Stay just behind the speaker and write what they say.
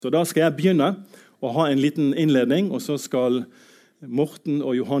Så da skal jeg begynne å ha en liten innledning, og så skal Morten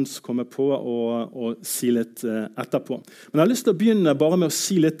og Johans komme på og si litt etterpå. Men jeg har lyst til å begynne bare med å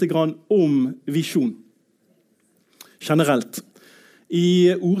si litt om visjon. Generelt.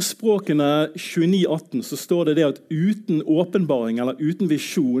 I ordspråkene 29:18 så står det at uten åpenbaring eller uten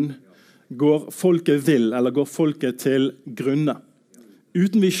visjon går folket vill, eller går folket til grunne.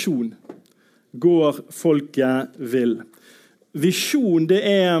 Uten visjon går folket vill. Visjon, det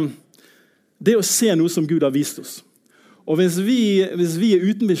er å se noe som Gud har vist oss. Og hvis vi er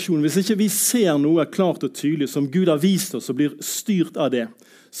uten visjon, hvis ikke vi ser noe klart og tydelig som Gud har vist oss og blir styrt av det,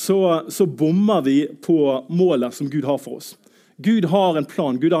 så bommer vi på målet som Gud har for oss. Gud har en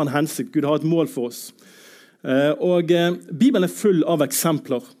plan, Gud har en hensikt, Gud har et mål for oss. Og Bibelen er full av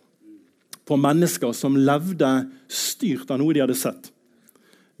eksempler på mennesker som levde styrt av noe de hadde sett.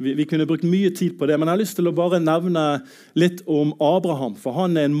 Vi kunne brukt mye tid på det, men jeg har lyst til å bare nevne litt om Abraham, for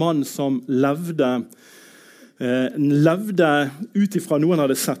han er en mann som levde ut ifra noe han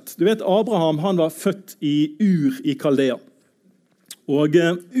hadde sett. Du vet, Abraham han var født i Ur i Kaldea. Og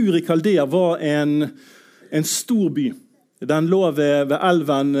Ur i Kaldea var en stor by. Den lå ved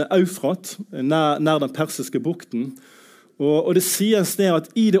elven Eufrat, nær den persiske bukten. Og det sies det at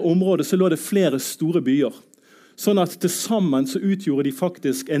i det området så lå det flere store byer. Sånn at til sammen så utgjorde de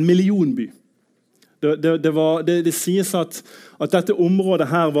faktisk en millionby. Det sies at dette området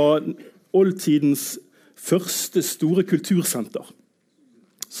her var oldtidens første store kultursenter.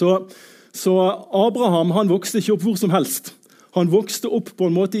 Så Abraham han vokste ikke opp hvor som helst. Han vokste opp på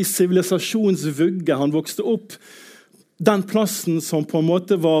en måte i sivilisasjonsvugge. Han vokste opp den plassen som på en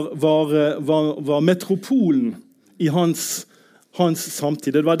måte var metropolen i hans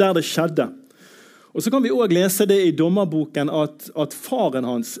samtid. Det var der det skjedde. Og så kan vi også lese det i dommerboken at faren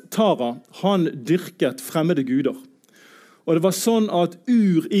hans, Tara, han dyrket fremmede guder. Og det var sånn at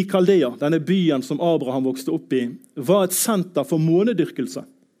Ur i Kaldea, denne byen som Abraham vokste opp i, var et senter for månedyrkelse.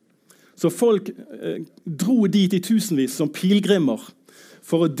 Så folk dro dit i tusenvis som pilgrimer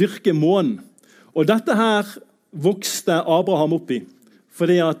for å dyrke månen. Og dette her vokste Abraham opp i,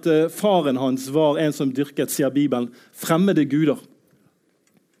 fordi at faren hans var en som dyrket, sier Bibelen, fremmede guder.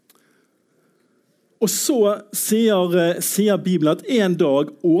 Og så sier Bibelen at en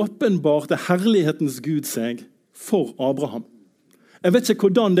dag åpenbarte herlighetens Gud seg for Abraham. Jeg vet ikke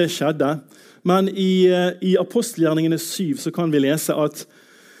hvordan det skjedde, men i apostelgjerningene 7 så kan vi lese at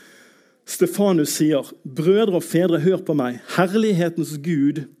Stefanus sier, «Brødre og fedre, hør på meg. Herlighetens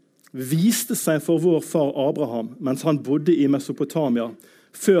Gud viste seg for vår far Abraham mens han bodde i Mesopotamia,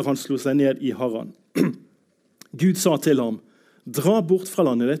 før han slo seg ned i Haran. Gud sa til ham, dra bort fra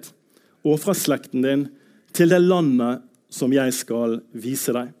landet ditt, og fra slekten din til det landet som jeg skal vise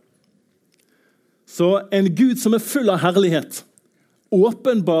deg. Så en Gud som er full av herlighet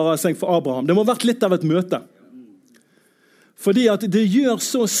åpenbarer seg for Abraham. Det må ha vært litt av et møte. Fordi at det gjør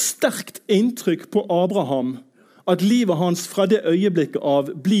så sterkt inntrykk på Abraham at livet hans fra det øyeblikket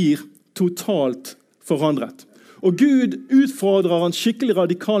av blir totalt forandret. Og Gud utfordrer han skikkelig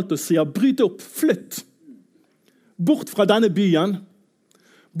radikalt og sier, bryt opp, flytt. Bort fra denne byen,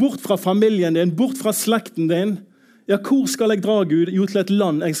 bort fra familien din, bort fra slekten din. Ja, hvor skal jeg dra, Gud? Jo, til et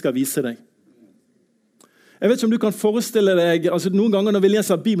land jeg skal vise deg. Jeg vet ikke om du kan forestille deg, altså noen ganger når vi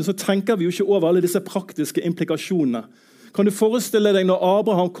leser Bibelen, så tenker vi jo ikke over alle disse praktiske implikasjonene. Kan du forestille deg når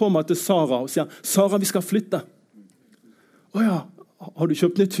Abraham kommer til Sara og sier, Sara, vi skal flytte. Åja, har du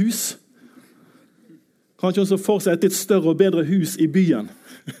kjøpt nytt hus? Kanskje hun så for seg et litt større og bedre hus i byen?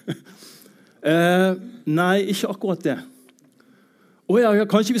 Nei, ikke akkurat det. Ja,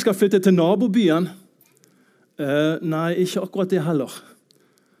 kanskje vi skal flytte til nabobyen? Nei, ikke akkurat det heller.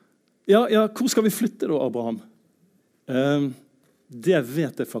 Ja, hvor skal vi flytte da, Abraham? Det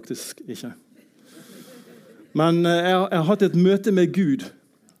vet jeg faktisk ikke. Men jeg har hatt et møte med Gud.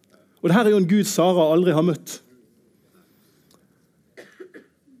 Og dette er jo en Gud Sara aldri har møtt.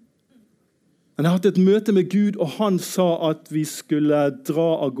 Men jeg har hatt et møte med Gud, og han sa at vi skulle dra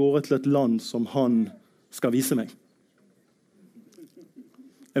av gårde til et land som han skal vise meg.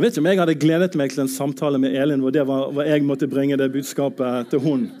 Jeg vet ikke om jeg hadde gledet meg til en samtale med Elin, hvor det var jeg måtte bringe det budskapet til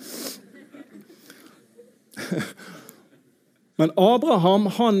hun. Men Abraham,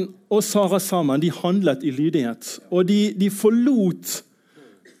 han og Sara sammen, de handlet i lydighet. Og de forlot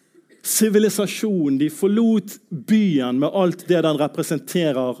sivilisasjon, de forlot byen med alt det den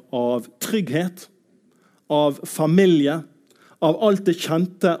representerer av trygghet, av familie, av alt det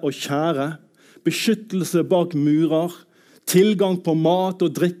kjente og kjære, beskyttelse bak murer, tilgang på mat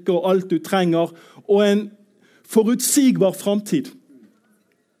og drikke og alt du trenger, og en forutsigbar framtid.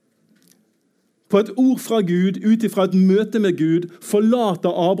 på et ord fra Gud, ut ifra et møte med Gud, forlater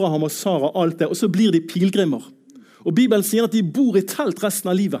Abraham og Sara alt det, og så blir de pilgrimer. Og Bibelen sier at de bor i telt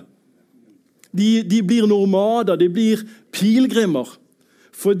resten av livet. De blir nomader, de blir pilgrimer,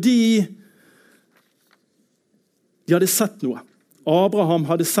 fordi de hadde sett noe. Abraham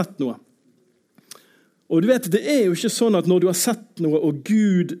hadde sett noe. Og du vet, det er jo ikke sånn at når du har sett noe, og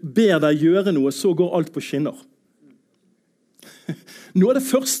Gud ber deg gjøre noe, så går alt på skinner. Noe av det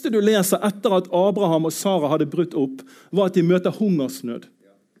første du leser etter at Abraham og Sara hadde brutt opp, var at de møter hungersnød.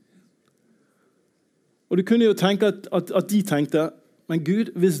 Og du kunne jo tenke at de tenkte, men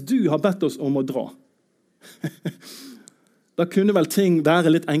Gud, hvis du har bedt oss om å dra, da kunne vel ting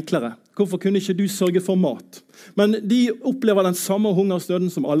være litt enklere. Hvorfor kunne ikke du sørge for mat? Men de opplever den samme hungersnøden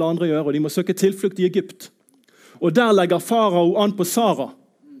som alle andre gjør, og de må søke tilflukt i Egypt. Og der legger farao an på Sara.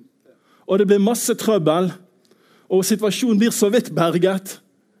 Og det blir masse trøbbel, og situasjonen blir så vidt berget,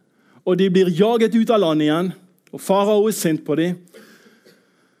 og de blir jaget ut av landet igjen, og farao er sint på dem.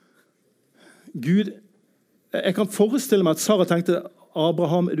 Gud, jeg kan forestille meg at Sara tenkte,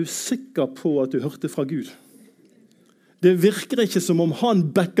 Abraham, er du sikker på at du hørte fra Gud? Det virker ikke som om han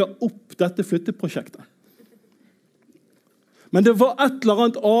backer opp dette flytteprosjektet. Men det var et eller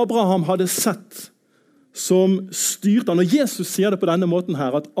annet Abraham hadde sett som styrte han. Og Jesus sier det på denne måten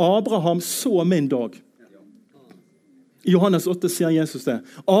her, at Abraham så min dag. I Johannes 8 sier Jesus det.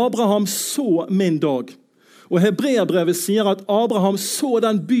 Abraham så min dag. Og Hebreerbrevet sier at Abraham så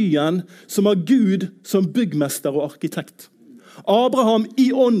den byen som har Gud som byggmester og arkitekt. Abraham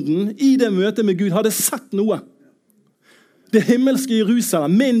i ånden, i det møtet med Gud, hadde sett noe. Det himmelske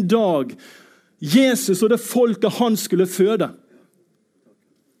Jerusalem, min dag, Jesus og det folket han skulle føde.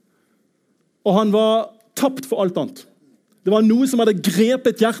 Og han var tapt for alt annet. Det var noe som hadde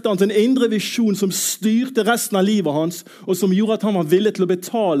grepet hjertet hans, en indre visjon som styrte resten av livet hans, og som gjorde at han var villig til å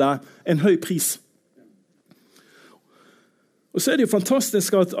betale en høy pris. Og så er det jo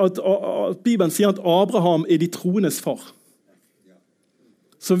fantastisk at Bibelen sier at Abraham er de troendes far.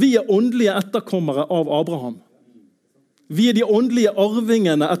 Så vi er åndelige etterkommere av Abraham. Vi er de åndelige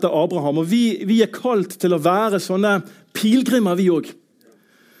arvingene etter Abraham, og vi er kalt til å være sånne pilgrimer vi også.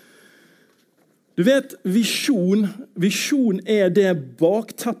 Du vet, visjon er det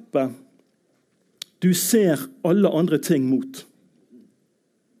bakteppet du ser alle andre ting mot.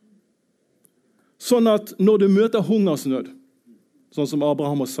 Sånn at når du møter hungersnød, sånn som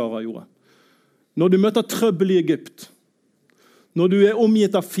Abraham og Sara gjorde, når du møter trøbbel i Egypt, når du er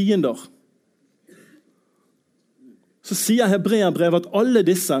omgitt av fiender, så sier Hebreerbrevet at alle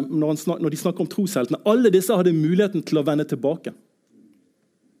disse, når de snakker om trosheltene, alle disse hadde muligheten til å vende tilbake.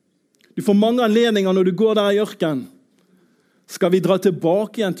 Du får mange anledninger når du går der i ørken. Skal vi dra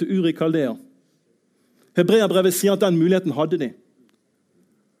tilbake igjen til Ur i Kaldea? Hebreerbrevet sier at den muligheten hadde de.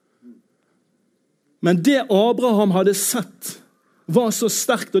 Men det Abraham hadde sett var så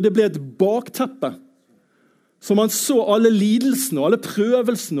sterkt, og det ble et bakteppe. Som han så alle lidelsene, og alle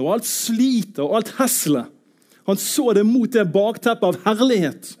prøvelsene, og alt slitet, og alt hesselet. Han så det mot det bakteppet av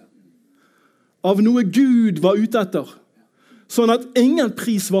herlighet. Av noe Gud var ute etter. Sånn at ingen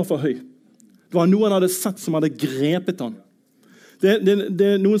pris var for høy. Det var noe han hadde sett som hadde grepet han. Det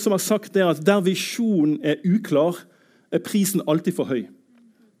er noen som har sagt det at der visjonen er uklar, er prisen alltid for høy.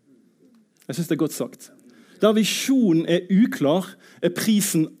 Jeg synes det er godt sagt. Der visjonen er uklar, er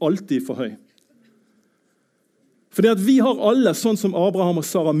prisen alltid for høy. Fordi at vi har alle, sånn som Abraham og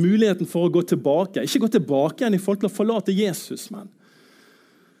Sara, muligheten for å gå tilbake. Ikke gå tilbake igjen i forhold til å forlate Jesus, men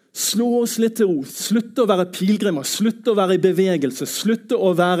slå oss litt til ro. Slutte å være pilgrimer, slutte å være i bevegelse, slutte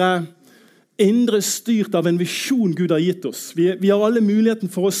å være indre styrt av en visjon Gud har gitt oss. Vi har alle muligheten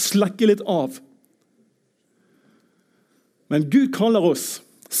for å slekke litt av. Men Gud kaller oss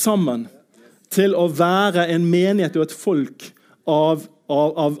sammen til å være en menighet og et folk av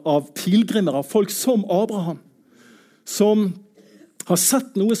pilgrimer, av folk som Abraham, som har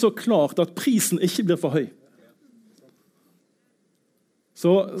sett noe så klart at prisen ikke blir for høy.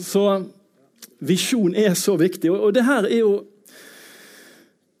 Så visjon er så viktig, og det her er jo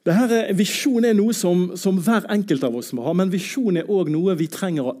visjon er noe som hver enkelt av oss må ha, men visjon er også noe vi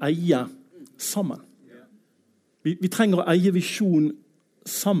trenger å eie sammen. Vi trenger å eie visjon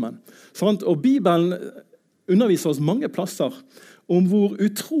sammen. Og Bibelen underviser oss mange plasser om hvor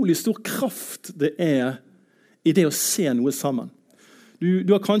utrolig stor kraft det er i det å se noe sammen.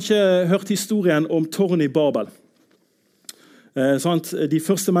 Du har kanskje hørt historien om tårnet i Babel. De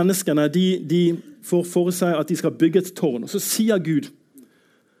første menneskene de får for seg at de skal bygge et tårn, og så sier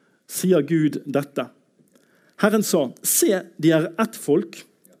Gud dette. Herren sa, se, de er ett folk,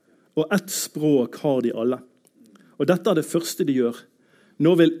 og ett språk har de alle. Og dette er det første de gjør.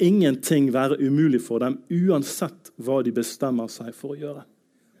 Nå vil ingenting være umulig for dem, uansett hva de bestemmer seg for å gjøre.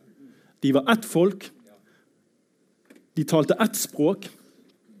 De var ett folk, de talte ett språk,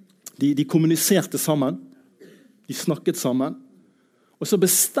 de kommuniserte sammen, de snakket sammen, og så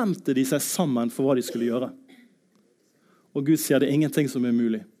bestemte de seg sammen for hva de skulle gjøre. Og Gud sier det er ingenting som er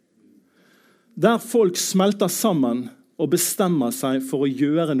mulig. Der folk smelter sammen og bestemmer seg for å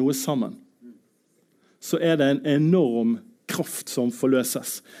gjøre noe sammen, så er det en enorm kraft som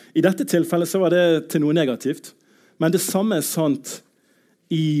forløses. I dette tilfellet så var det til noe negativt, men det samme er sant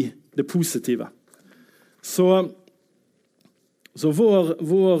i det positive. Så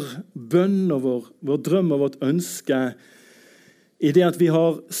vår bønn og vår drøm og vårt ønske i det at vi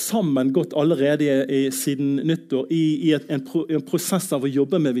har sammen gått allerede siden nyttår i en prosess av å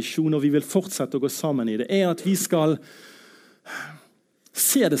jobbe med visjon, og vi vil fortsette å gå sammen i det, er at vi skal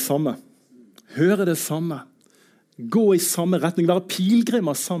se det samme, høre det samme, gå i samme retning, være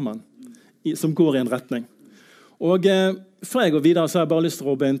pilgrimer sammen som går i en retning. Og før jeg går videre så har jeg bare lyst,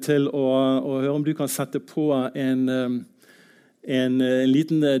 Robin, til å høre om du kan sette på en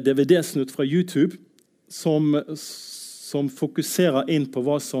liten DVD-snutt fra YouTube som fokuserer inn på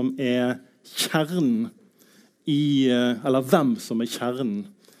hva som er kjernen eller hvem som er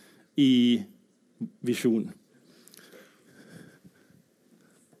kjernen i visjonen.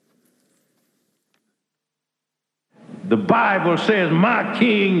 The Bible says, my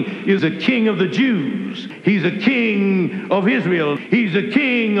king is a king of the Jews. He's a king of Israel. He's a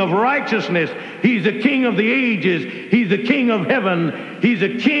king of righteousness. He's a king of the ages. He's the king of heaven. He's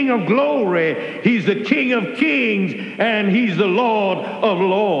a king of glory. He's the king of kings. And he's the Lord of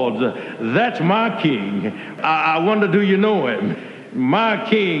lords. That's my king. I wonder, do you know him? My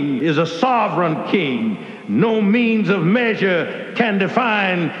king is a sovereign king. No means of measure can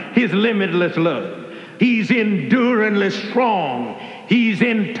define his limitless love. He's enduringly strong. He's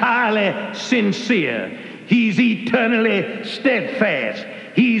entirely sincere. He's eternally steadfast.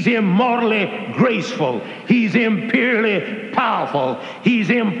 He's immortally graceful. He's imperially powerful. He's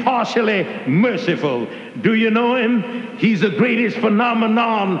impartially merciful. Do you know him? He's the greatest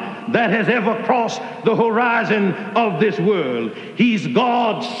phenomenon that has ever crossed the horizon of this world. He's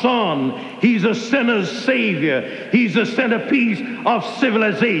God's Son. He's a sinner's Savior. He's the centerpiece of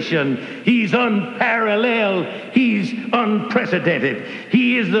civilization. He's unparalleled. He's unprecedented.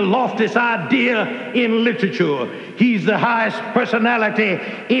 He is the loftiest idea in literature. He's the highest personality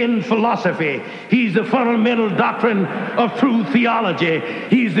in philosophy. He's the fundamental doctrine of true theology.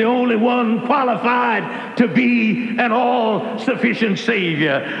 He's the only one qualified to be an all-sufficient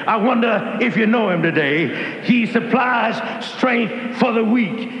Savior. I wonder if you know him today. He supplies strength for the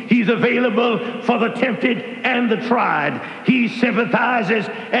weak. He's available for the tempted and the tried. He sympathizes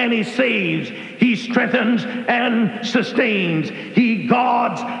and he saves. He strengthens and sustains. He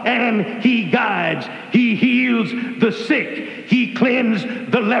guards and he guides. He heals the sick. He cleanses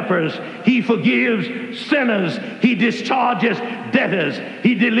the lepers. He forgives sinners. He discharges debtors.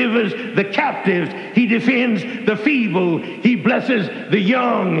 He delivers the captives. He defends the feeble. He blesses the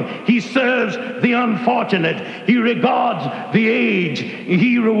young. He serves the unfortunate. He regards the aged.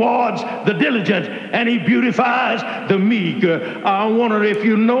 He rewards the diligent. And he beautifies the meek. I wonder if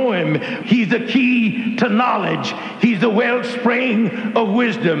you know him. He's the key to knowledge. He's the wellspring of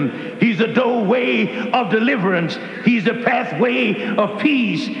wisdom. He's the doorway of deliverance. He's the pathway of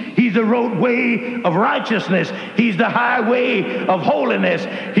peace. He's the roadway of righteousness. He's the highway of holiness.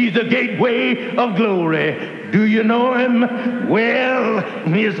 He's the gateway of glory. Do you know him? Well,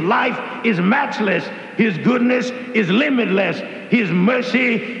 his life is matchless. His goodness is limitless. His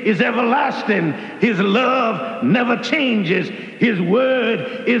mercy is everlasting. His love never changes. His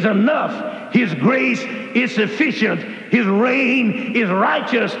word is enough. His grace is sufficient. His reign is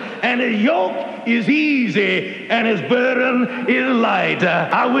righteous. And his yoke is easy. And his burden is light.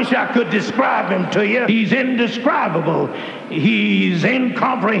 I wish I could describe him to you. He's indescribable. He's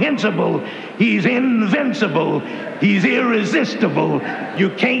incomprehensible. He's invincible. He's irresistible.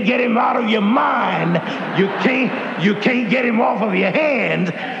 You can't get him out of your mind. You can't get him off of your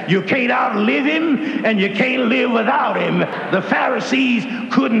hand. You can't outlive him, and you can't live without him. The Pharisees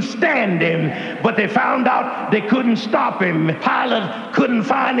couldn't stand him, but they found out they couldn't stop him. Pilate couldn't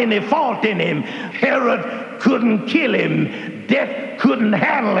find any fault in him. Herod couldn't kill him. Death couldn't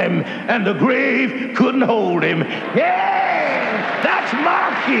handle him, and the grave couldn't hold him. Yeah, that's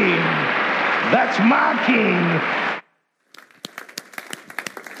my king. That's my king.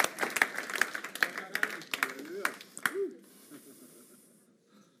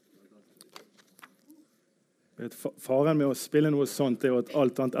 Faren med å spille noe sånt er jo at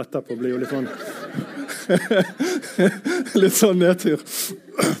alt annet etterpå blir jo litt sånn Litt sånn nedtur.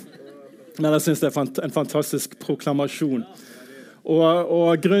 Men jeg synes det er en fantastisk proklamasjon.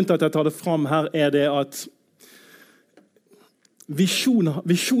 Og grunnen til at jeg tar det fram her er det at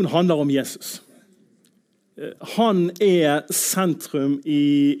visjon handler om Jesus. Han er sentrum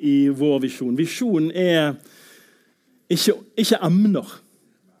i vår visjon. Visjonen er ikke emner,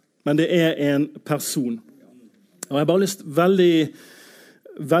 men det er en person. Og jeg har bare lyst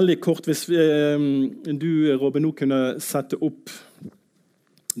veldig kort, hvis du, Robin, nå kunne sette opp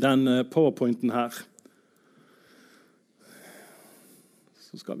den PowerPointen her.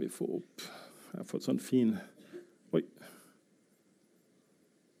 Så skal vi få opp. Jeg har fått sånn fin. Oi.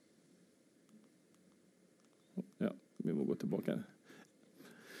 Ja, vi må gå tilbake.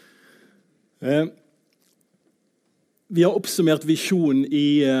 Vi har oppsummert visjonen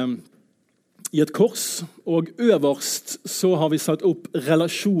i et kors, og øverst så har vi satt opp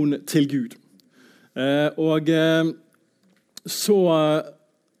relasjon til Gud. Og så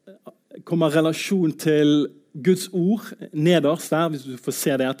kommer relasjon til Guds ord nederst der, hvis du får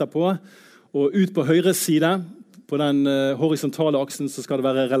se det etterpå. Og ut på høyre side, på den horisontale aksen, så skal det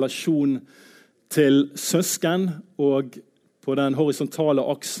være relasjon til søsken, og på den horisontale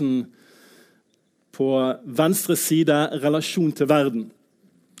aksen på venstre side relasjon til verden.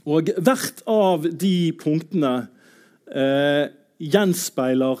 Og hvert av de punktene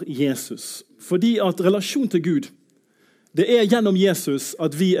gjenspeiler Jesus. Fordi at relasjon til Gud, det er gjennom Jesus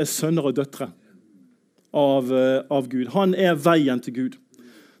at vi er sønner og døtre av Gud. Han er veien til Gud.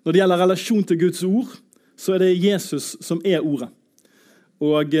 Når det gjelder relasjon til Guds ord, så er det Jesus som er ordet.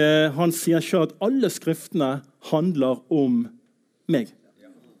 Og han sier selv at alle skriftene handler om meg.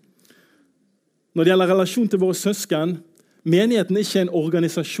 Når det gjelder relasjon til våre søsken, menigheten er ikke en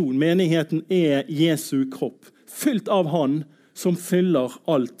organisasjon. Menigheten er Jesu kropp, fylt av han som fyller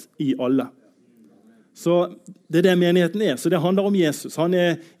alt i alle. Så det er det menigheten er. Så det handler om Jesus. Han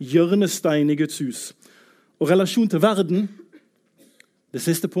er hjørnestein i Guds hus. Og relasjon til verden, det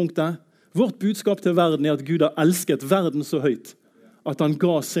siste punktet, vårt budskap til verden er at Gud har elsket verden så høyt, at han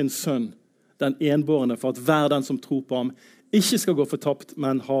ga sin sønn, den enbårne, for at hver den som tror på ham, ikke skal gå fortapt,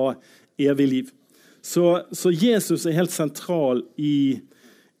 men ha evig liv. Så Jesus er helt sentral i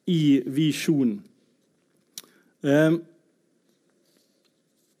visjonen.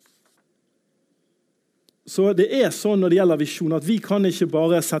 Så det er sånn når det gjelder visjon, at vi kan ikke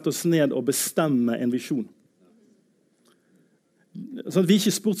bare sette oss ned og bestemme en visjon. Sånn at vi er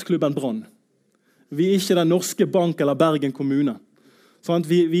ikke sportsklubben Brann. Vi er ikke den norske bank eller Bergen kommune. Sånn at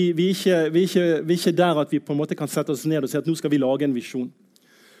vi er ikke der at vi på en måte kan sette oss ned og si at nå skal vi lage en visjon.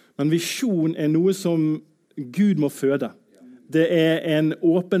 Men visjon er noe som Gud må føde. Det er en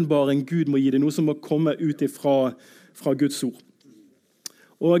åpenbaring Gud må gi. Det er noe som må komme ut fra Guds ord.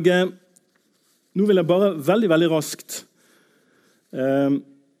 Og nå vil jeg bare veldig raskt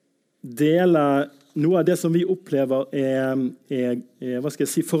dele noe av det som vi opplever hva skal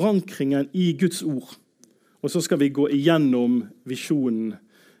jeg si, forankringen i Guds ord. Og så skal vi gå igjennom visjonen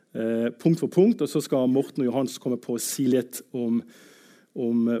punkt for punkt, og så skal Morten og Johans komme på å si litt om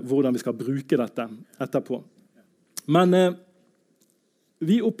hvordan vi skal bruke dette etterpå. Men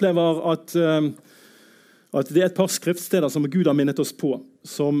vi opplever at det er et par skriftsteder som Gud har minnet oss på,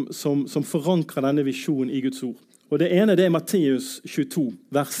 som forankrer denne visjonen i Guds ord. Og det ene det er Matteus 22,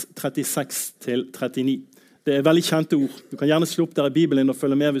 vers 36-39. Det er veldig kjente ord. Du kan gjerne slå opp der i Bibelen og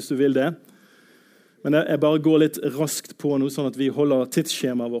følge med hvis du vil det. Men jeg bare går litt raskt på noe, sånn at vi holder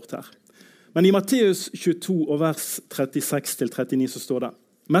tidsskjemaet vårt her. Men i Matteus 22 og vers 36-39 så står det: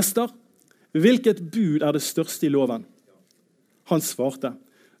 Mester, hvilket bud er det største i loven? Han svarte: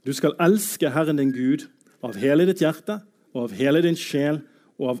 Du skal elske Herren din Gud av hele ditt hjerte, og av hele din sjel,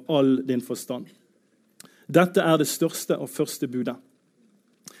 og av all din forstand. Dette er det største og første budet.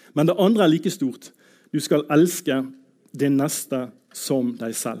 Men det andre er like stort. Du skal elske din neste som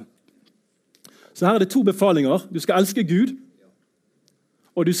deg selv. Så her er det to befalinger. Du skal elske Gud,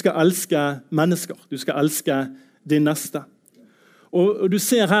 og du skal elske mennesker. Du skal elske din neste. Og du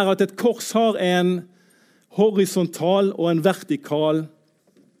ser her at et kors har en horisontal og en vertikal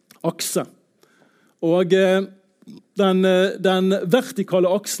akse. Og den vertikale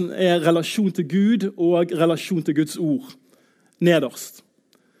aksen er relasjon til Gud og relasjon til Guds ord nederst.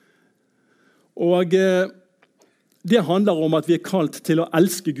 Og det handler om at vi er kalt til å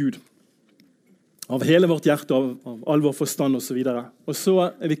elske Gud av hele vårt hjerte, av all vår forstand og så videre. Og så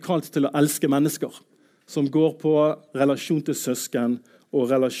er vi kalt til å elske mennesker, som går på relasjon til søsken og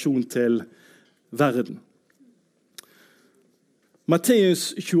relasjon til verden.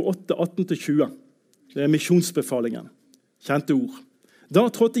 Matteus 28, 18-20. Det er misjonsbefalingen. Kjente ord. Da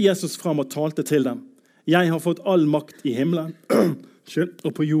trådte Jesus fram og talte til dem. Jeg har fått all makt i himmelen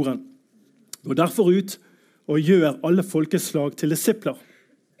og på jorden. Gå derfor ut og gjør alle folkeslag til disipler.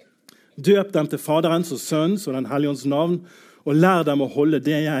 Døp dem til Faderens og Sønnens og den Helligånds navn, og lær dem å holde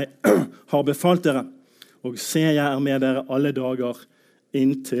det jeg har befalt dere. Og se, jeg med dere alle dager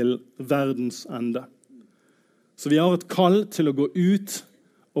inntil verdens ende. Så vi har et kall til å gå ut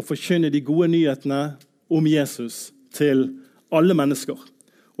og forkynne de gode nyhetene om Jesus til alle mennesker,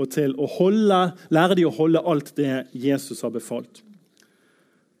 og til å lære de å holde alt det Jesus har befalt.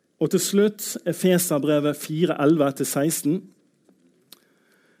 Og til slutt, Efeserbrevet 4:11-16.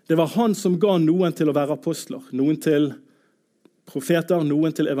 Det var han som ga noen til å være apostler, noen til profeter,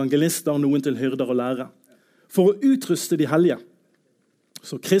 noen til evangelister, noen til hyrder og lærere, for å utruste de hellige,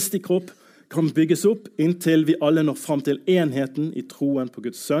 så Kristi kropp kan bygges opp inntil vi alle når fram til enheten i troen på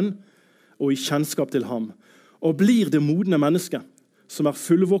Guds sønn og i kjennskap til ham, og blir det modne mennesket som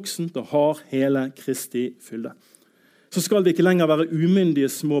fullvoksent og har hele Kristi fylde. Så skal vi ikke lenger være umyndige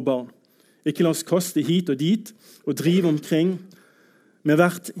små barn. Ikke la oss kaste hit og dit og drive omkring med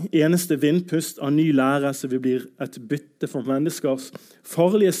hvert eneste vindpust av ny lære, så vi blir et bytte for menneskers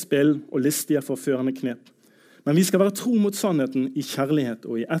farlige spill og listige forførende knep. Men vi skal være tro mot sannheten i kjærlighet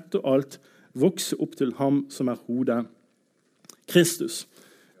og i ett og alt vokse opp til ham som hodet, Kristus.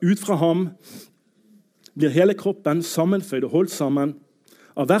 Ut fra ham blir hele kroppen sammenføyd og holdt sammen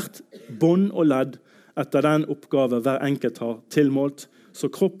av hvert bånd og ledd etter den oppgave hver enkelt har tilmålt, så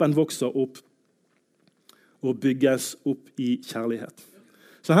kroppen vokser opp og bygges opp i kjærlighet.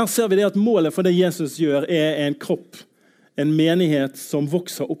 Så her ser vi det at målet for det Jesus gjør en kropp, en menighet som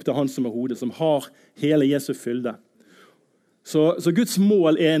vokser opp til han som hodet, som har hele Jesu fylde. Så Guds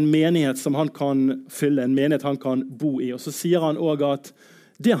mål en menighet som han kan fylle, en menighet han kan bo i. Og så sier han også at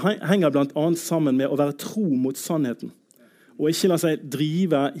det henger blant annet sammen med å være tro mot sannheten, og ikke la seg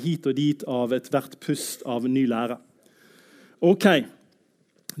drive hit og dit av et hvert pust av ny lære. Ok,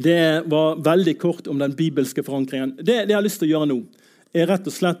 det var veldig kort om den bibelske forankringen. Det jeg har lyst til å gjøre nå, rett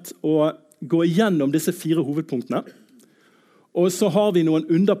og slett å gå igjennom disse 4 hovedpunktene, og så har vi noen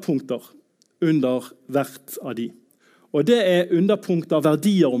underpunkter under hvert av de. Og det underpunkter,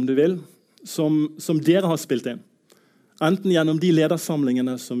 verdier om du vil, som dere har spilt inn. Enten gjennom de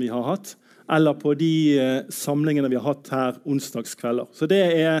ledersamlingene som vi har hatt, eller på de samlingene vi har hatt her onsdagskvelder. Så det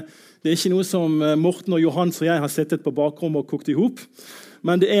er ikke noe som Morten og Johans og jeg har sittet på bakrommet og kokt ihop,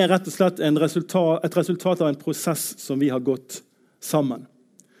 men det rett og slett et resultat av en prosess som vi har gått sammen.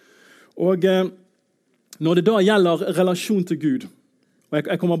 Og når det da gjelder relasjon til Gud, og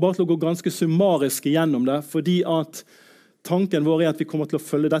jeg kommer bare til å gå ganske summarisk igjennom det, fordi at tanken vår at vi kommer til å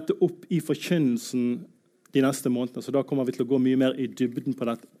følge dette opp i forkynnelsen de neste månedene, så da kommer vi til å gå mye mer i dybden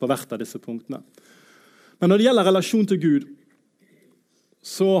på hvert av disse punktene. Men når det gjelder relasjon til Gud,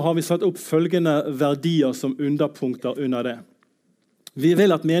 så har vi satt opp følgende verdier som underpunkter under det. Vi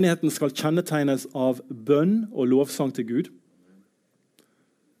vil at menigheten skal kjennetegnes av bønn og lovsang til Gud.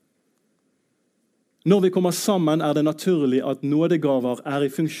 Når vi kommer sammen, det naturlig at nådegaver i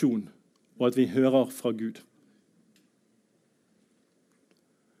funksjon, og at vi hører fra Gud.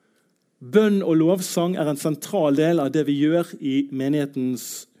 Bønn og lovsang en sentral del av det vi gjør i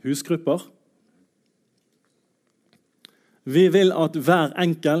menighetens husgrupper. Vi vil at hver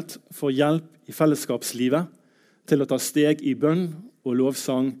enkelt får hjelp i fellesskapslivet til å ta steg i bønn og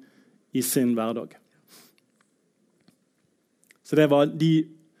lovsang i sin hverdag. Så det var de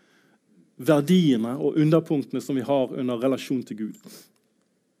verdiene og underpunktene som vi har under relasjon til Gud.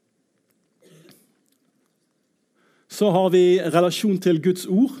 Så har vi relasjon til Guds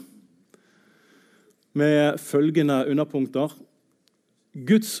ord, med følgende underpunkter.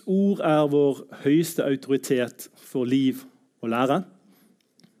 Guds ord vår høyeste autoritet for liv og lære.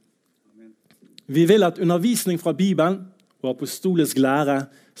 Vi vil at undervisning fra Bibelen og apostolisk lære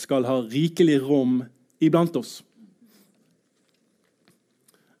skal ha rikelig rom iblant oss.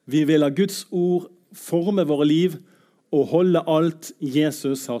 Vi vil la Guds ord forme våre liv og holde alt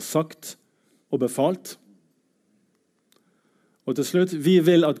Jesus har sagt og befalt. Og til slutt, vi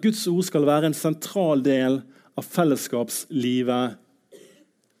vil at Guds ord skal være en sentral del av fellesskapslivet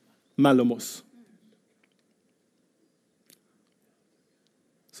mellom oss.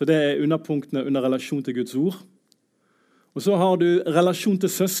 Så det underpunktene under relasjon til Guds ord. Og så har du relasjon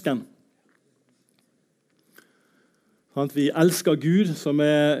til søsken. Vi elsker Gud, som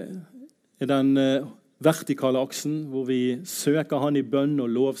den vertikale aksen, hvor vi søker han i bønn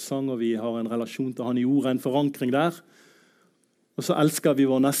og lovsang, og vi har en relasjon til han i ordet, en forankring der. Og så elsker vi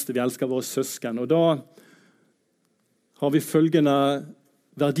vår neste, vi elsker våre søsken. Og da har vi følgende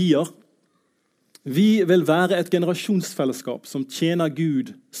verdier. Vi vil være et generasjonsfellesskap som tjener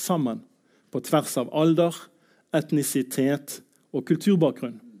Gud sammen på tvers av alder, etnisitet og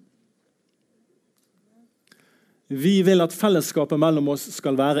kulturbakgrunn. Vi vil at fellesskapet mellom oss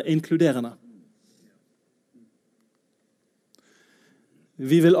skal være inkluderende.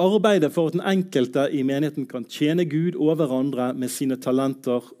 Vi vil arbeide for at den enkelte i menigheten kan tjene Gud og hverandre med sine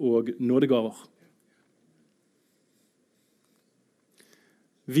talenter og nådegaver.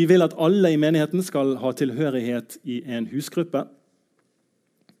 Vi vil at alle i menigheten skal ha tilhørighet i en husgruppe.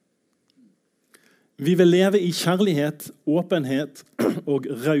 Vi vil leve i kjærlighet, åpenhet og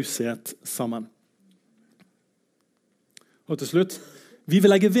raushet sammen. Og til slutt, vi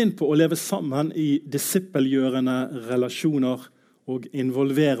vil legge vind på å leve sammen i disippelgjørende relasjoner og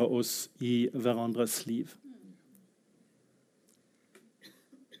involvere oss i hverandres liv.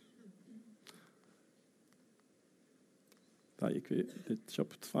 Der gikk vi litt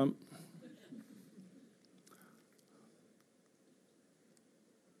kjapt frem.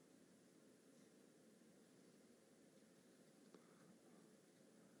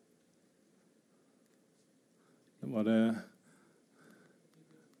 Det var det.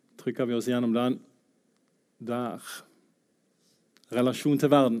 Trykker vi oss gjennom den. Der. Relasjon til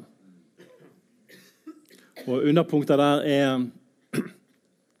verden. Og underpunktet der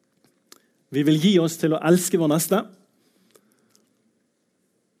vi vil gi oss til å elske vår neste.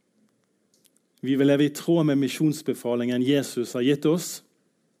 Vi vil leve i tråd med misjonsbefalingen Jesus har gitt oss.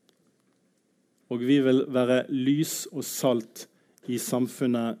 Og vi vil være lys og salt i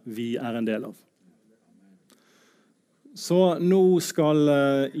samfunnet vi en del av. Så nå skal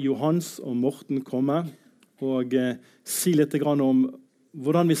Johans og Morten komme og si litt om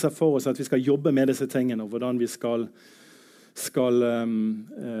hvordan vi ser for oss at vi skal jobbe med disse tingene, og hvordan vi skal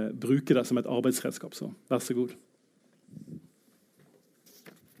bruke det som et arbeidsredskap. Så vær så god.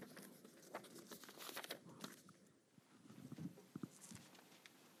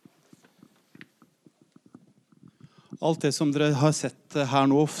 Alt det som dere har sett her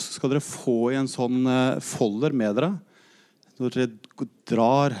nå, skal dere få i en sånn folder med dere. Når dere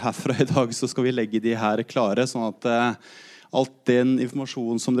drar herfra i dag, så skal vi legge de her klare, sånn at alt den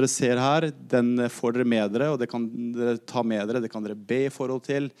informasjonen som dere ser her, den får dere med dere, og det kan dere ta med dere, det kan dere be i forhold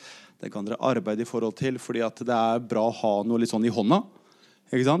til, det kan dere arbeide i forhold til, fordi at det bra å ha noe litt sånn i hånda,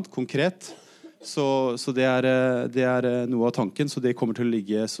 ikke sant? Konkret. Så det noe av tanken, så det kommer til å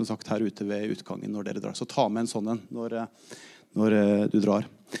ligge som sagt her ute ved utgangen når dere drar. Så ta med en sånn en når du drar.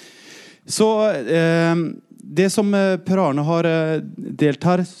 Så det som Per Arne har delt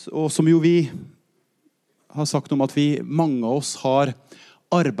her, og som jo vi har sagt om at mange av oss har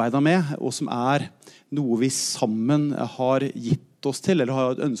arbeidet med, og som noe vi sammen har gitt oss til, eller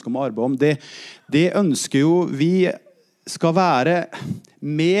har et ønske om å arbeide om, det ønsker jo vi skal være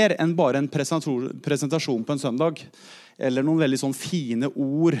mer enn bare en presentasjon på en søndag, eller noen veldig sånn fine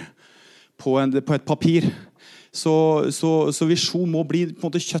ord på et papir. Så visjon må bli på en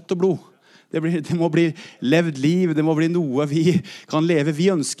måte kjøtt og blod. Det må bli levd liv, det må bli noe vi kan leve. Vi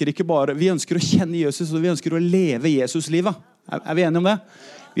ønsker å kjenne Jesus, og vi ønsker å leve Jesus-livet. Vi enige om det?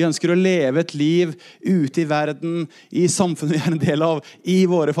 Vi ønsker å leve et liv ute i verden, i samfunnet vi en del av, i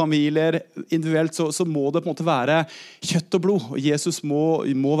våre familier. Individuelt så må det på en måte være kjøtt og blod. Og Jesus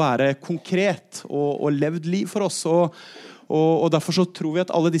må være konkret og levd liv for oss. Og derfor så tror vi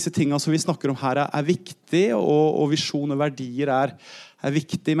at alle disse tingene som vi snakker om her viktige, og visjon og verdier er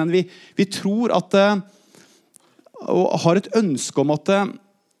viktig. Men vi tror at og har et ønske om at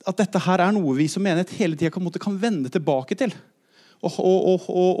dette her noe vi som menighet hele tiden kan vende tilbake til.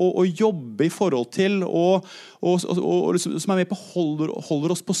 Og jobbe i forhold til, og som med på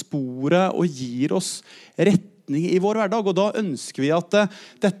holder oss på sporet og gir oss retning i vår hverdag. Og da ønsker vi at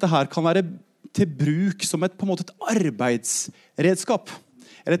dette her kan være til bruk som på en måte et arbeidsredskap.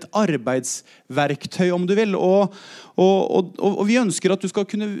 Eller et arbeidsverktøy, om du vil. Og vi ønsker at vi skal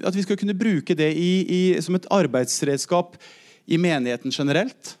kunne bruke det som et arbeidsredskap i menigheten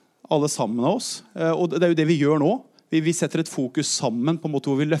generelt. Alle sammen av oss. Og det jo det vi gjør nå. Vi setter et fokus sammen på en måte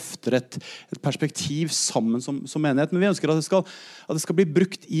hvor vi løfter et perspektiv sammen som menighet. Men vi ønsker at det skal bli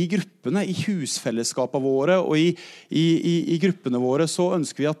brukt i gruppene, i husfellesskapene våre, og i gruppene våre så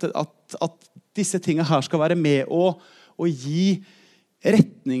ønsker vi at disse tingene her skal være med å gi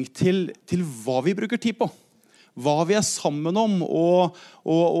retning til hva vi bruker tid på. Hva vi sammen om, og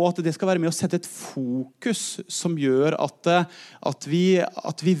at det skal være med å sette et fokus som gjør at vi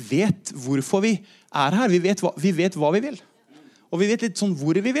vet hvorfor vi her. Vi vet hva vi vil. Og vi vet litt sånn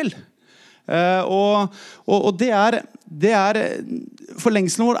hvor vi vil. Og det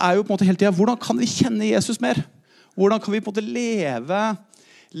forlengselen vår jo på en måte hele tiden, hvordan kan vi kjenne Jesus mer? Hvordan kan vi på en måte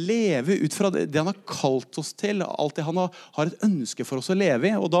leve ut fra det han har kalt oss til, alt det han har et ønske for oss å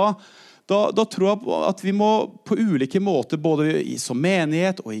leve i. Og da da tror jeg at vi må på ulike måter, både som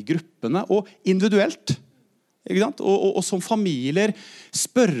menighet og i gruppene, og individuelt, ikke sant? Og som familier,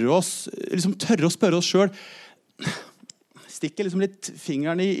 spørre oss, liksom tørre å spørre oss selv, stikker liksom litt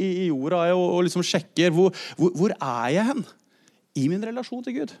fingeren i jorda og liksom sjekker, hvor jeg hen i min relasjon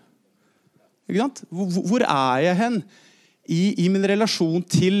til Gud? Ikke sant? Hvor jeg hen i min relasjon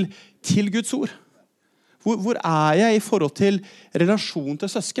til Guds ord? Hvor jeg i forhold til relasjon til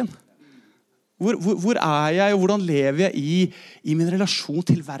søsken? Hvor jeg, og hvordan lever jeg i min relasjon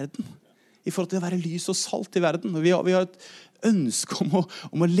til verden? I forhold til å være lys og salt i verden. Vi har et ønske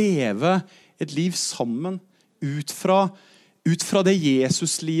om å leve et liv sammen ut fra det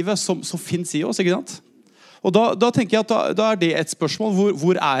Jesus-livet som finnes i oss, ikke sant? Og da tenker jeg at da det et spørsmål,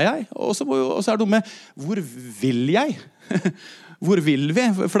 hvor jeg? Og så det noe med, hvor vil jeg? Hvor vil vi?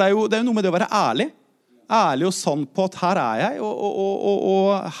 For det er jo noe med det å være ærlig og sann på at her jeg,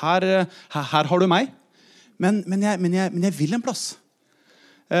 og her har du meg. Men jeg vil en plass.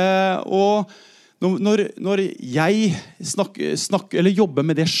 Og når jeg snakker eller jobber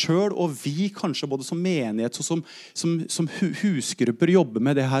med det selv, og vi kanskje både som menighet og som husgrupper jobber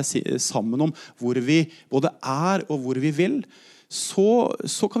med det her sammen om hvor vi både og hvor vi vil,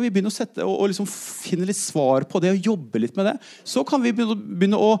 så kan vi begynne å sette og liksom finne litt svar på det og jobbe litt med det. Så kan vi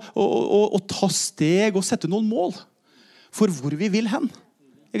begynne å ta steg og sette noen mål for hvor vi vil hen.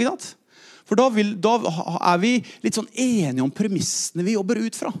 Ikke sant? For da vi litt sånn enige om premissene vi jobber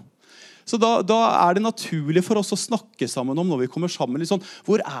ut fra. Så da det naturlig for oss å snakke sammen om når vi kommer sammen. Litt sånn,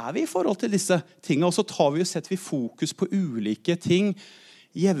 hvor vi i forhold til disse tingene? Og så setter vi fokus på ulike ting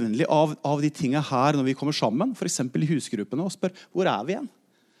jevnlig av de tingene her når vi kommer sammen, for eksempel i husgruppene, og spør, hvor vi igjen?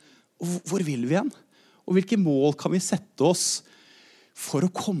 Og hvor vil vi igjen? Og hvilke mål kan vi sette oss for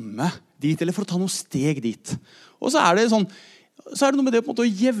å komme dit, eller for å ta noen steg dit? Og så det noe med det på en måte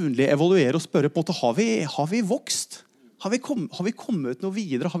å jevnlig evaluere og spørre, på en måte, har vi vokst? Har vi kommet noe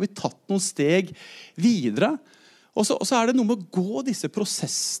videre? Har vi tatt noen steg videre? Og så det noe med å gå disse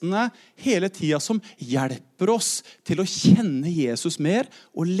prosessene hele tiden som hjelper oss til å kjenne Jesus mer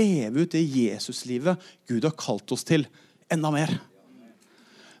og leve ut det Jesuslivet Gud har kalt oss til enda mer.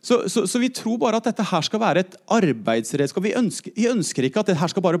 Så vi tror bare at dette her skal være et arbeidsredskap. Vi ønsker ikke at det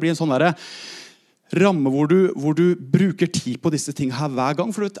her skal bare bli en sånn ramme hvor du bruker tid på disse tingene her hver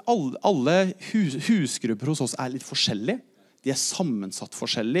gang. For alle husgrupper hos oss litt forskjellige. De sammensatt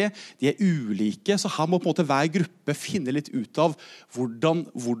forskjellige, de ulike, så her må på en måte hver gruppe finne litt ut av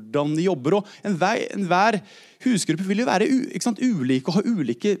hvordan de jobber. Og enhver husgruppe vil jo være ulike og ha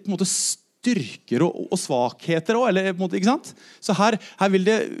ulike på en måte, styrker og svakheter også, eller, på en måte, ikke sant? Så her vil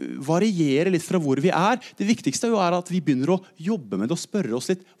det variere litt fra hvor vi Det viktigste jo at vi begynner å jobbe med det og spørre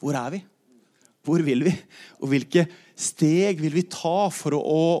oss litt, hvor vi? Hvor vil vi? Og hvilke steg vil vi ta for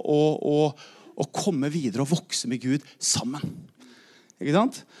å komme videre og vokse med Gud sammen. Ikke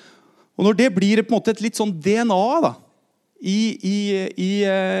sant? Og når det blir på en måte et litt sånn DNA da, i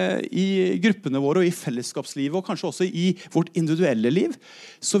gruppene våre og i fellesskapslivet, og kanskje også i vårt individuelle liv,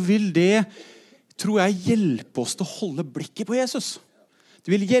 så vil det, tror jeg, hjelpe oss til å holde blikket på Jesus. Det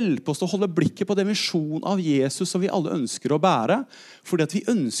vil hjelpe oss til å holde blikket på den misjonen av Jesus som vi alle ønsker å bære, fordi at vi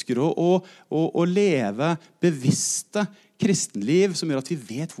ønsker å leve bevisste kristenliv som gjør at vi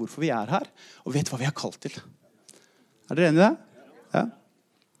vet hvorfor vi her, og vet hva vi kalt til. Dere enige i det? Ja.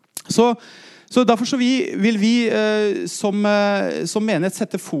 Så derfor så vil vi som menighet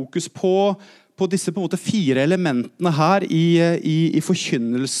sette fokus på disse på en måte 4 elementene her i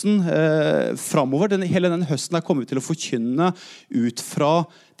forkynnelsen fremover. Hele den høsten kommer vi til å forkynne ut fra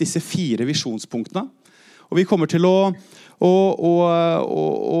disse 4 visjonspunktene. Og vi kommer til å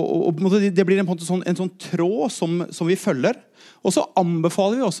det blir en sånn tråd som vi følger. Og så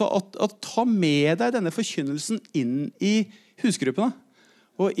anbefaler vi også at ta med deg denne forkynnelsen inn i husgruppene.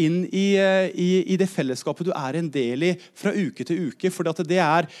 Og inn i det fellesskapet du en del i fra uke til uke. For da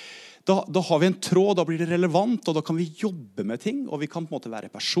har vi en tråd, da blir det relevant, og da kan vi jobbe med ting, og vi kan på en måte være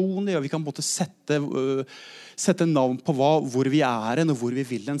personlige, og vi kan på en måte sette navn på hvor vi og hvor vi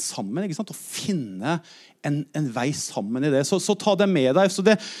vil den sammen, ikke sant? Og finne en vei sammen i det. Så ta det med deg. Så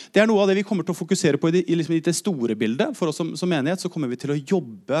det noe av det vi kommer til å fokusere på i det store bildet. For oss som menighet så kommer vi til å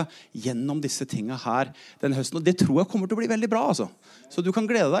jobbe gjennom disse tingene her denne høsten. Og det tror jeg kommer til å bli veldig bra. Altså. Så du kan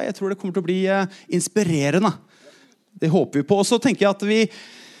glede deg. Jeg tror det kommer til å bli inspirerende. Det håper vi på. Og så tenker jeg at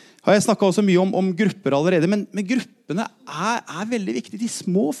har jeg snakket også mye om grupper allerede, men gruppene veldig viktige. De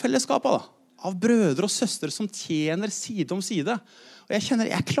små fellesskapene av brødre og søstre som tjener side om side. Og jeg kjenner,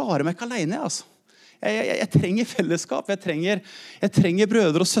 jeg klarer meg ikke alene, altså. Jeg trenger fellesskap. Jeg trenger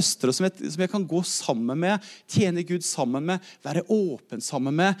brødre og søstre som jeg kan gå sammen med, tjene Gud sammen med, være åpen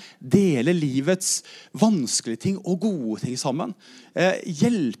sammen med, dele livets vanskelige ting og gode ting sammen.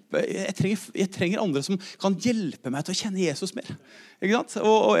 Jeg trenger andre som kan hjelpe meg til å kjenne Jesus mer. Ikke sant?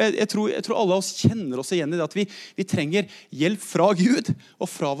 Og jeg tror alle av oss kjenner oss igjen i det at vi trenger hjelp fra Gud og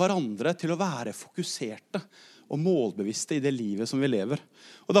fra hverandre til å være fokuserte og målbevisste i det livet som vi lever.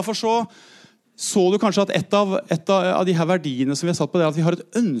 Og derfor så du kanskje at et av de her verdiene som vi har satt på det, at vi har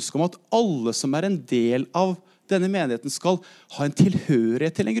et ønske om at alle som en del av denne menigheten skal ha en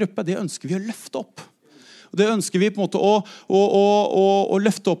tilhørighet til en gruppe. Det ønsker vi å løfte opp. Og det ønsker vi på en måte å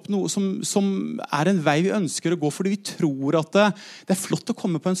løfte opp noe som en vei vi ønsker å gå, fordi vi tror at det flott å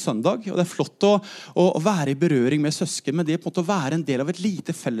komme på en søndag, og det flott å være i berøring med søsken, men det på en måte å være en del av et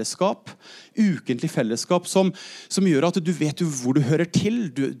lite fellesskap, ukentlig fellesskap, som gjør at du vet hvor du hører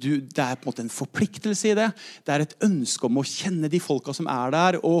til. Det på en måte en forpliktelse i det. Det et ønske om å kjenne de folka som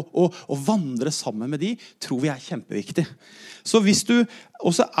der, og vandre sammen med de, tror vi kjempeviktig. Så hvis du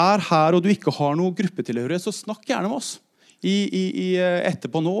også her, og du ikke har noe gruppetilhørighet, så snakk gjerne med oss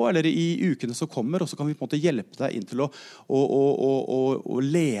etterpå nå, eller i ukene som kommer, og så kan vi på en måte hjelpe deg inn til å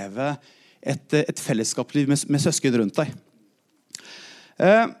leve et fellesskapsliv med søsken rundt deg.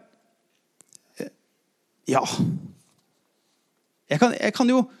 Ja. Jeg kan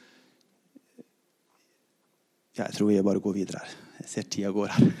jo... Jeg tror vi bare går videre her. Jeg ser tida går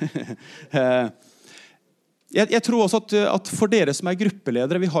her. Jeg tror også at for dere som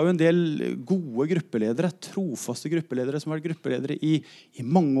gruppeledere, vi har jo en del gode gruppeledere, trofaste gruppeledere som har vært gruppeledere i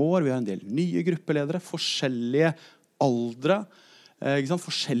mange år. Vi har en del nye gruppeledere, forskjellige aldre,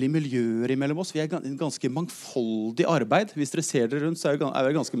 forskjellige miljøer imellom oss. Vi en ganske mangfoldig arbeid. Hvis dere ser dere rundt, så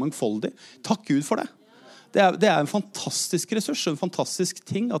det ganske mangfoldig. Takk Gud for det. Det en fantastisk ressurs, en fantastisk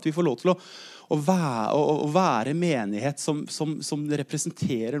ting at vi får lov til å være menighet som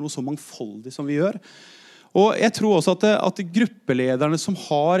representerer noe så mangfoldig som vi gjør. Og jeg tror også at gruppelederne som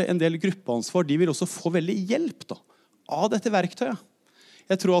har en del gruppeansvar, de vil også få veldig hjelp av dette verktøyet.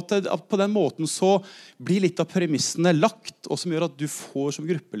 Jeg tror at på den måten så blir litt av premissene lagt, og som gjør at du får som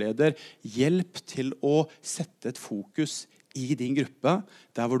gruppeleder hjelp til å sette et fokus i din gruppe,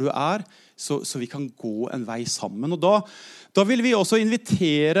 der hvor du så vi kan gå en vei sammen. Og da vil vi også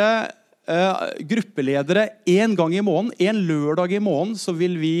invitere gruppeledere en gang i måneden, en lørdag i måneden, så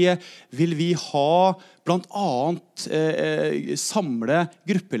vil vi ha blant annet samle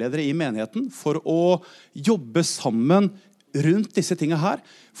gruppeledere i menigheten for å jobbe sammen rundt disse tingene her,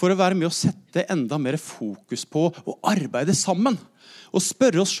 for å være med å sette enda mer fokus på å arbeide sammen, og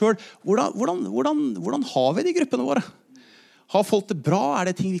spørre oss selv, hvordan har vi de gruppene våre? Har folk det bra?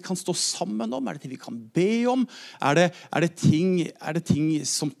 Det ting vi kan stå sammen om? Det ting vi kan be om? Det ting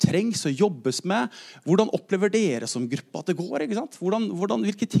som trengs å jobbes med? Hvordan opplever dere som gruppe at det går? Ikke sant?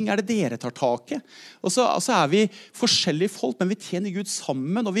 Hvilke ting det dere tar tak i? Og så vi forskjellige folk, men vi tjener Gud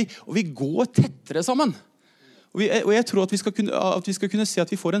sammen, og vi går tettere sammen. Og jeg tror at vi skal kunne se at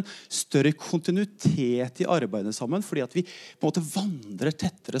vi får en større kontinuitet i arbeidet sammen, fordi at vi på en måte vandrer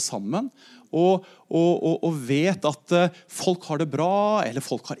tettere sammen, og vet at folk har det bra, eller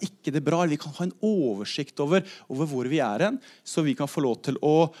folk har ikke det bra, eller vi kan ha en oversikt over hvor vi hen, så vi kan få lov til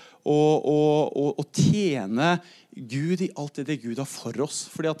å tjene Gud i alt det Gud har for oss.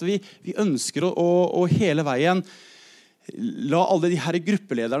 Fordi at vi ønsker å hele veien la alle de her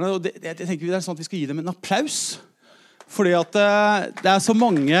gruppelederne, og jeg tenker det sånn at vi skal gi dem en applaus, fordi at det så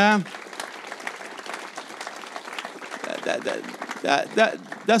mange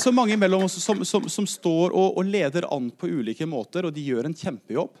det så mange mellom oss som står og leder an på ulike måter, og de gjør en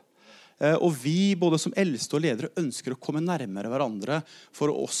kjempejobb. Og vi, både som eldste og ledere, ønsker å komme nærmere hverandre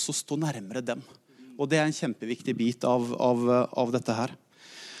for å også stå nærmere dem. Og det en kjempeviktig bit av dette her.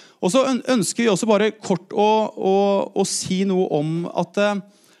 Og så ønsker vi også bare kort å si noe om at,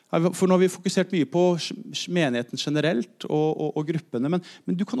 for nå har vi fokusert mye på menigheten generelt og gruppene,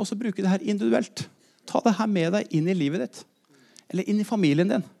 men du kan også bruke det her individuelt. Ta det her med deg inn i livet ditt, eller inn i familien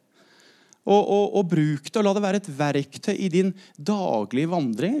din. Og bruk det, og la det være et verktøy i din daglige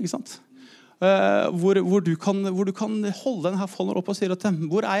vandring, ikke sant? Hvor du kan holde denne folden opp og si at,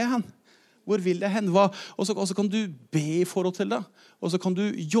 hvor jeg hen? Hvor vil jeg hen? Og så kan du be i forhold til det. Og så kan du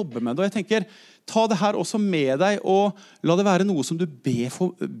jobbe med det. Og jeg tenker, ta det her også med deg, og la det være noe som du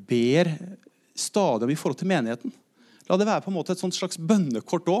ber stadig om i forhold til menigheten. La det være på en måte et sånt slags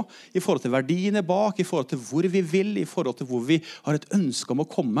bønnekort også, i forhold til verdiene bak, i forhold til hvor vi vil, i forhold til hvor vi har et ønske om å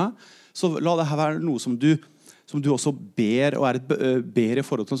komme. Så la det her være noe som du også ber, og ber i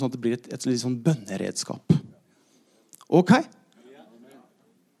forhold til, sånn at det blir et litt sånn bønneredskap. Ok?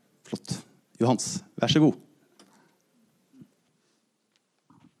 Flott. Johans, vær så god.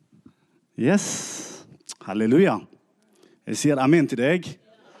 Yes, halleluja. Jeg sier amen til deg.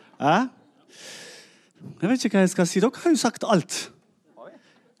 Jeg vet ikke hva jeg skal si. Dere har jo sagt alt.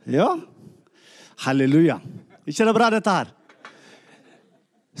 Ja, halleluja. Ikke det bra dette her?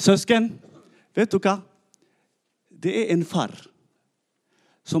 Søsken, vet du hva? Det en far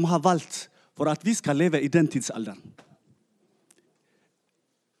som har valgt for at vi skal leve i den tidsalderen.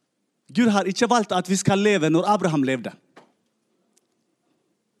 Gud har ikke valgt at vi skal leve når Abraham levde.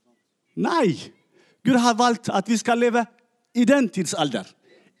 Nei, Gud har valgt at vi skal leve i den tidsalder.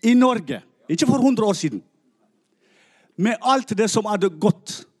 I Norge, ikke for 100 år siden. Med alt det som det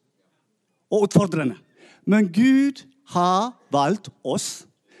godt og utfordrende. Men Gud har valgt oss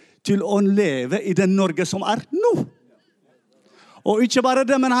til å leve i den Norge som nå. Og ikke bare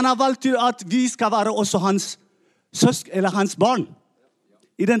det, men han har valgt til at vi skal være også hans søsken eller hans barn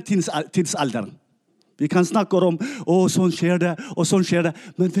i den tidsalderen. Vi kan snakke om, sånn skjer det, og sånn skjer det.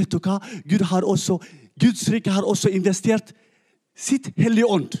 Men vet du hva? Guds rike har også investert sitt hellige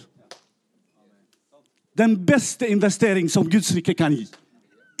ånd. Den beste investering som Guds rike kan gi.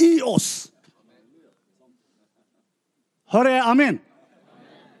 I oss. Hører jeg amen?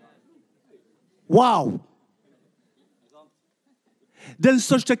 Wow! Den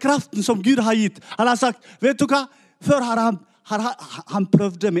største kraften som Gud har gitt. Han har sagt, vet du hva? Før har han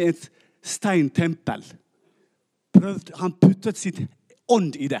prøvde med et steintempel. Han puttet sitt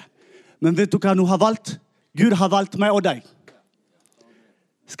ånd i det. Men vet du hva han har valgt? Gud har valgt meg og deg.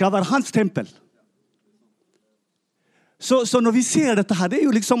 Skal være hans tempel. Så når vi ser dette her, det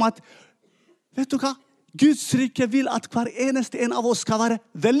jo liksom at, vet du hva? Guds rike vil at hver eneste en av oss skal være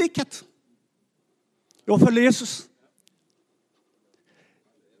vellykket. Og følge Jesus.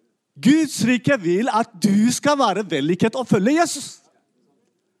 Guds rike vil at du skal være vellykket og følge Jesus.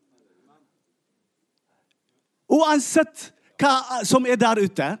 Uansett hva som der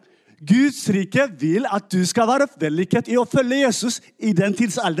ute, Guds rike vil at du skal være vellykket i å følge Jesus i den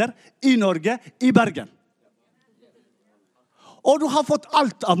tidsalder, i Norge, i Bergen. Og du har fått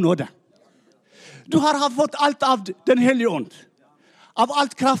alt av nåde. Du har fått alt av den hellige ånd. Av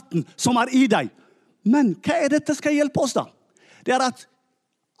alt kraften som i deg. Men hva dette skal hjelpe oss da? Det at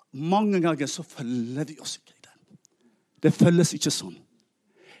mange ganger så følger vi oss ikke i det. Det føles ikke sånn.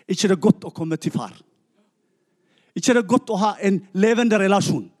 Ikke det godt å komme til far. Ikke det godt å ha en levende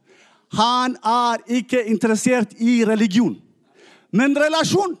relasjon. Han ikke interessert i religion. Men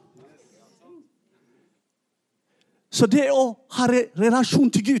relasjon. Så det å ha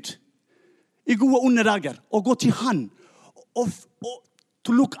relasjon til Gud i gode og onde dager, og gå til han, og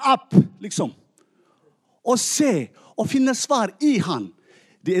to look up, liksom, og se, og finne svar i han,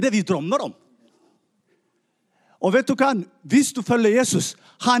 det det vi drømmer om. Og vet du hva? Hvis du følger Jesus,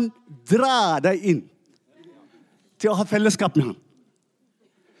 han drar deg inn til å ha fellesskap med han.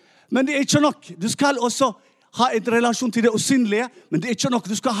 Men det ikke nok. Du skal også ha en relasjon til det usynlige, men det ikke nok.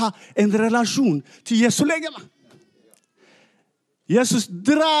 Du skal ha en relasjon til Jesu legeme. Jesus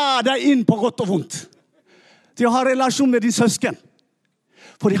drar deg inn på godt og vondt til å ha relasjon med din søsken.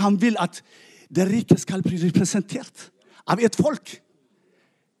 Fordi han vil at det rike skal bli representert av et folk.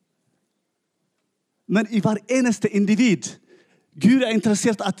 Men i hver eneste individ, Gud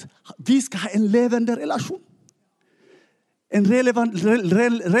interessert at vi skal ha en levende relasjon. En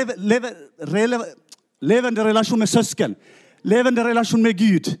levende relasjon med søsken. Levende relasjon med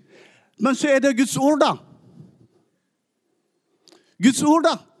Gud. Men så det Guds ord da. Guds ord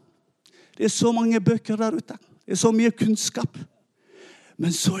da. Det så mange bøker der ute. Det så mye kunnskap.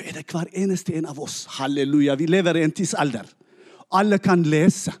 Men så det hver eneste en av oss. Halleluja, vi lever i en tidsalder. Alle kan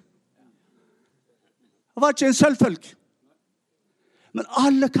lese. Det var ikke en selvfølge. Men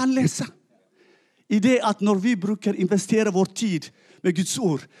alle kan lese. I det at når vi investerer vår tid med Guds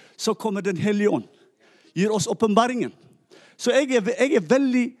ord, så kommer den hellige ånd. Gir oss åpenbaringen. Så jeg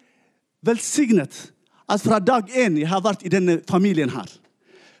veldig velsignet at fra dag 1 jeg har vært i denne familien her,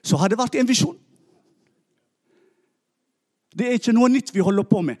 så har det vært en visjon. Det ikke noe nytt vi holder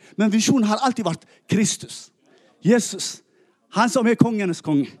på med, men visjonen har alltid vært Kristus. Jesus, han som kongenes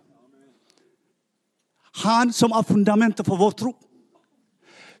konge. Han som fundamentet for vår tro.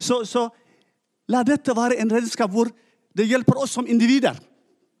 Så la dette være en redskap hvor det hjelper oss som individer.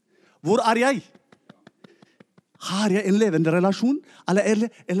 Hvor jeg? Har jeg en levende relasjon?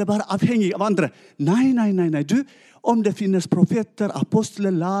 Eller bare avhengig av andre? Nei. Du, om det finnes profeter,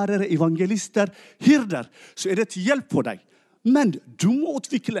 apostler, lærere, evangelister, hyrder, så det til hjelp for deg. Men du må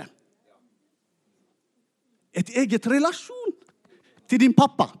utvikle et eget relasjon til din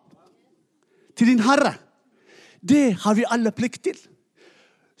pappa, til din herre. Det har vi alle plikt til.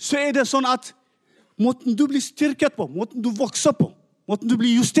 så det sånn at måten du blir styrket på, måten du vokser på, måten du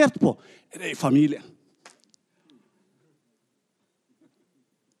blir justert på, det I familien.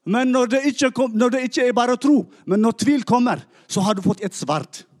 Men når det ikke bare tro, men når tvil kommer, så har du fått et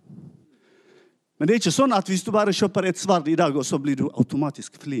sverd. Men det ikke sånn at hvis du bare kjøper et sverd I dag, og så blir du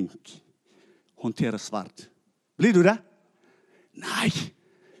automatisk flink. Håndtere sverd. Blir du det? Nei.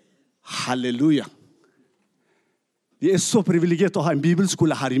 Halleluja. Vi så privilegert å ha en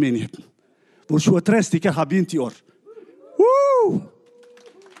bibelskole her I menigheten. Hvor 23 stykker har begynt I år. Woo!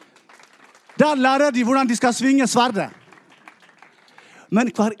 Der lærer de hvordan de skal svinge sverdet. Men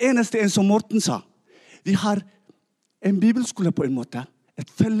hver eneste en som Morten sa, vi har en bibelskole på en måte, et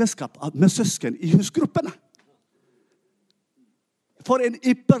fellesskap med søsken I husgruppene. For en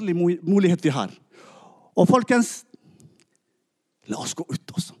ypperlig mulighet vi har. Og folkens, la oss gå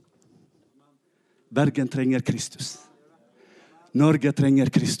ut også. Bergen trenger Kristus. Norge trenger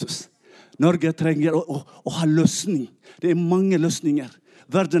Kristus. Norge trenger å ha løsning. Det mange løsninger.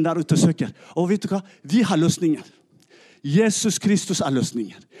 Verden der ute søker. Og vet du hva? Vi har løsninger. Jesus Kristus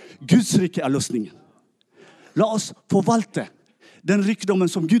løsningen. Guds rike løsningen. La oss forvalte den rikdommen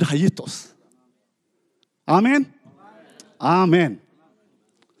som Gud har gitt oss. Amen. Amen.